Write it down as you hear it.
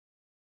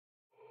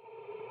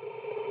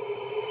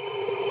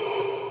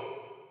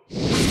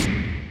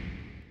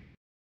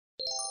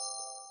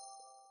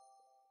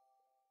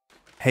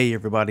Hey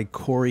everybody,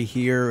 Corey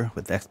here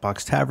with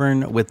Xbox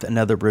Tavern with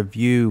another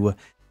review.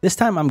 This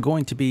time I'm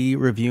going to be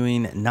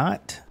reviewing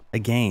not a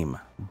game,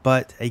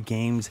 but a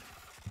game's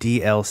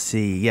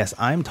DLC. Yes,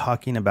 I'm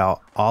talking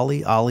about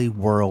OlliOlli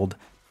World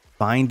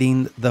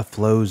Finding the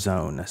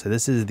Flowzone. So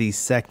this is the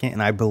second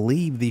and I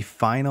believe the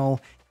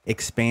final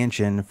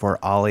expansion for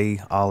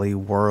OlliOlli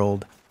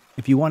World.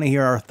 If you want to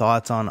hear our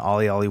thoughts on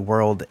OlliOlli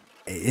World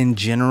in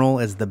general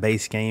as the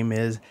base game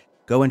is,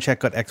 go and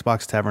check out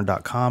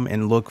xboxtavern.com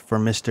and look for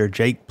Mr.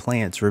 Jake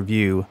Plant's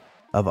review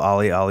of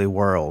OlliOlli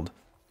World.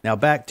 Now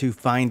back to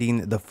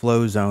Finding the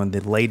Flowzone, the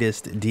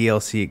latest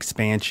DLC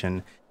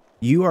expansion.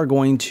 You are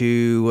going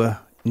to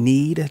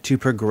need to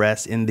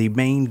progress in the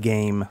main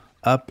game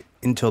up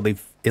until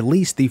at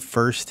least the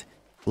first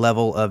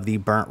level of the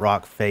Burnt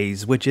Rock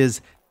phase, which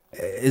is,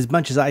 as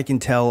much as I can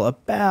tell,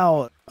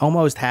 about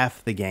almost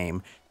half the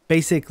game.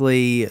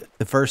 Basically,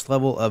 the first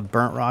level of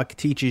Burnt Rock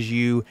teaches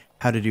you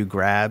how to do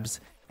grabs,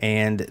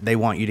 and they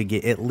want you to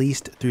get at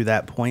least through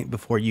that point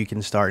before you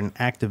can start and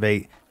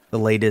activate the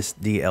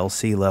latest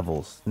DLC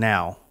levels.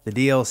 Now, the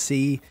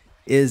DLC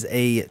is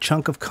a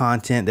chunk of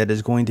content that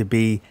is going to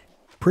be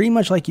pretty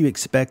much like you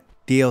expect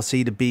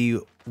DLC to be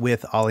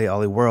with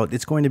OlliOlli World.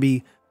 It's going to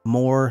be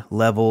more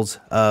levels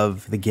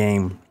of the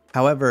game.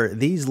 However,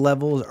 these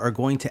levels are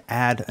going to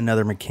add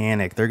another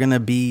mechanic. They're going to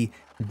be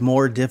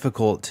more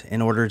difficult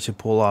in order to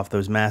pull off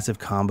those massive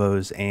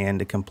combos and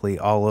to complete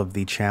all of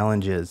the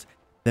challenges.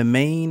 The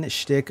main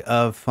shtick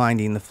of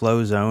Finding the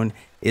Flowzone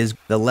is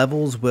the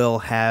levels will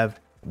have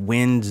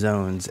wind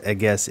zones, I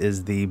guess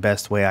is the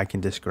best way I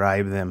can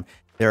describe them.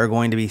 There are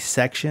going to be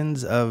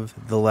sections of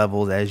the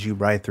levels as you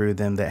ride through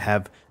them that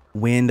have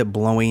wind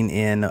blowing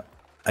in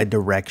a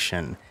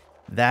direction.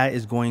 That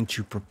is going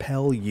to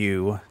propel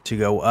you to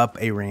go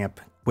up a ramp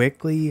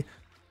quickly,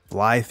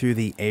 fly through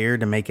the air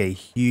to make a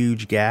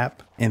huge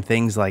gap, and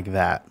things like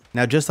that.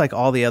 Now, just like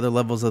all the other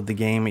levels of the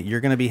game, you're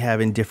going to be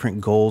having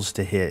different goals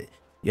to hit.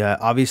 Yeah,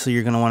 obviously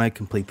you're going to want to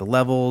complete the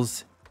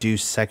levels, do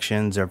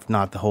sections or if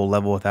not the whole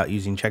level without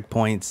using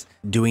checkpoints,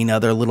 doing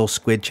other little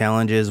squid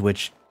challenges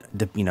which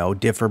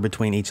differ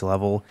between each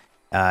level,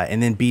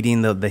 and then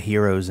beating the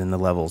heroes in the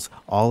levels.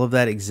 All of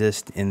that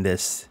exists in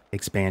this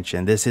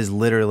expansion. This is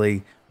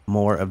literally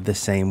more of the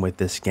same with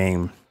this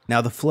game.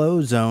 Now the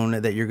flow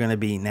zone that you're going to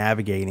be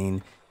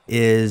navigating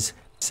is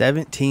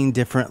 17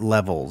 different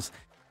levels.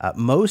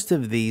 Most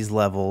of these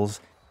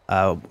levels,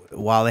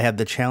 while they have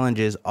the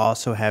challenges,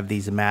 also have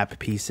these map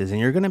pieces, and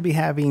you're going to be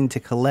having to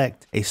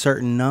collect a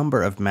certain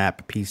number of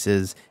map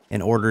pieces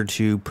in order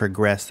to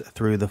progress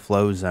through the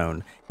flow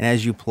zone. And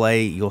as you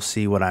play, you'll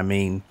see what I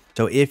mean.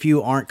 So if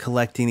you aren't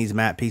collecting these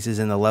map pieces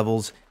in the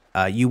levels,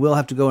 you will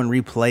have to go and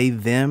replay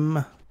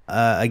them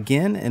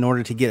again in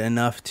order to get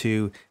enough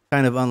to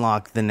kind of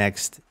unlock the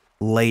next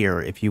layer,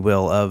 if you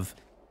will, of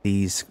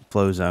these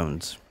flow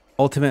zones.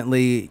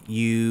 Ultimately,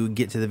 you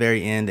get to the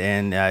very end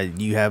and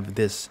you have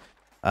this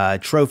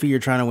trophy you're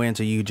trying to win,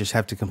 so you just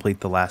have to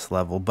complete the last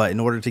level. But in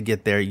order to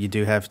get there, you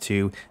do have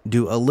to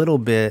do a little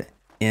bit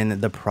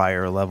in the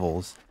prior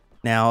levels.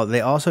 Now,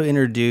 they also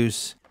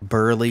introduce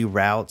burly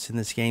routes in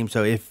this game.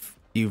 So if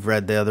you've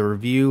read the other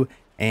review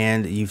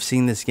and you've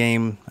seen this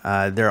game,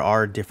 there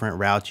are different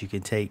routes you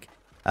can take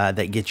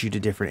that get you to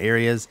different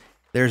areas.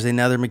 There's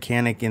another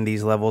mechanic in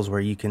these levels where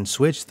you can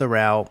switch the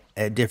route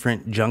at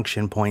different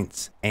junction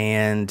points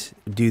and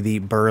do the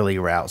burly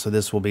route. So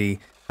this will be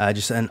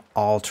just an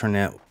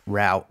alternate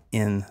route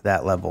in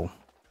that level.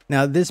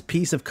 Now, this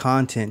piece of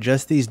content,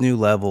 just these new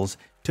levels,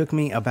 took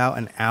me about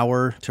an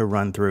hour to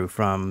run through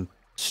from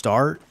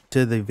start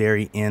to the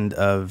very end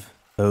of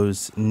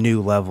those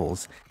new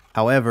levels.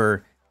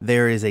 However,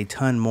 there is a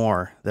ton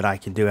more that I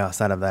can do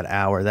outside of that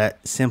hour.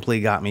 That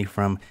simply got me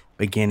from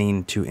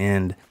beginning to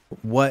end.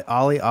 What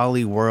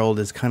OlliOlli World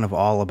is kind of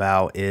all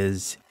about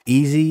is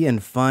easy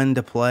and fun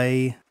to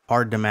play,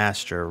 hard to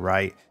master,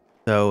 right?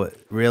 So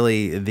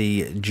really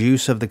the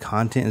juice of the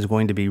content is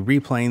going to be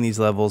replaying these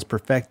levels,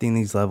 perfecting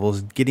these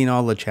levels, getting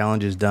all the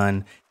challenges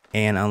done,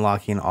 and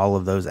unlocking all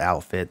of those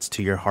outfits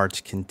to your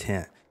heart's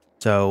content.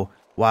 So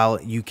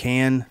while you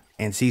can,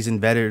 and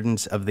seasoned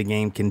veterans of the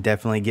game can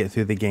definitely get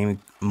through the game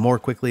more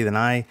quickly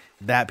than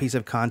that piece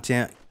of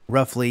content,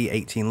 roughly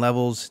 18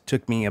 levels,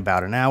 took me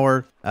about an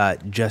hour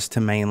just to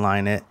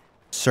mainline it.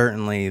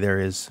 Certainly there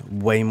is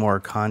way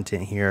more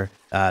content here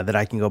that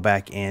I can go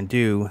back and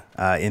do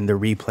in the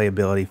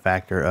replayability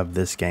factor of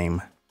this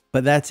game.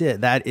 But that's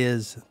it. That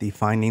is the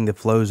Finding the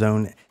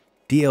Flowzone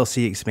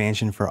DLC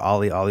expansion for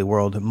OlliOlli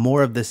World.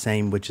 More of the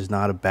same, which is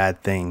not a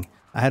bad thing.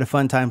 I had a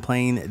fun time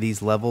playing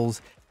these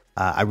levels.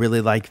 I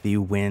really like the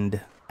wind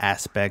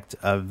aspect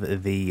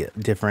of the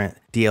different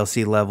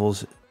DLC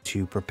levels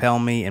to propel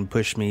me and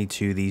push me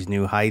to these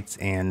new heights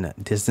and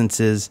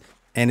distances.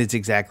 And it's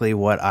exactly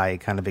what I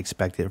kind of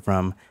expected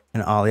from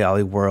an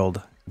OlliOlli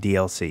World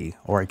DLC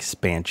or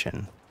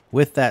expansion.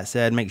 With that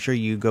said, make sure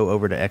you go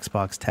over to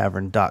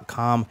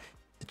xboxtavern.com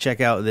to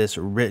check out this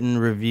written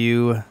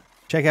review.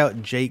 Check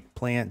out Jake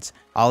Plant's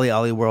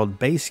OlliOlli World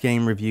base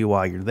game review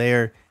while you're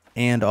there,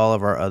 and all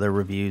of our other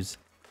reviews.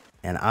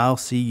 And I'll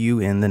see you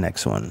in the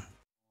next one.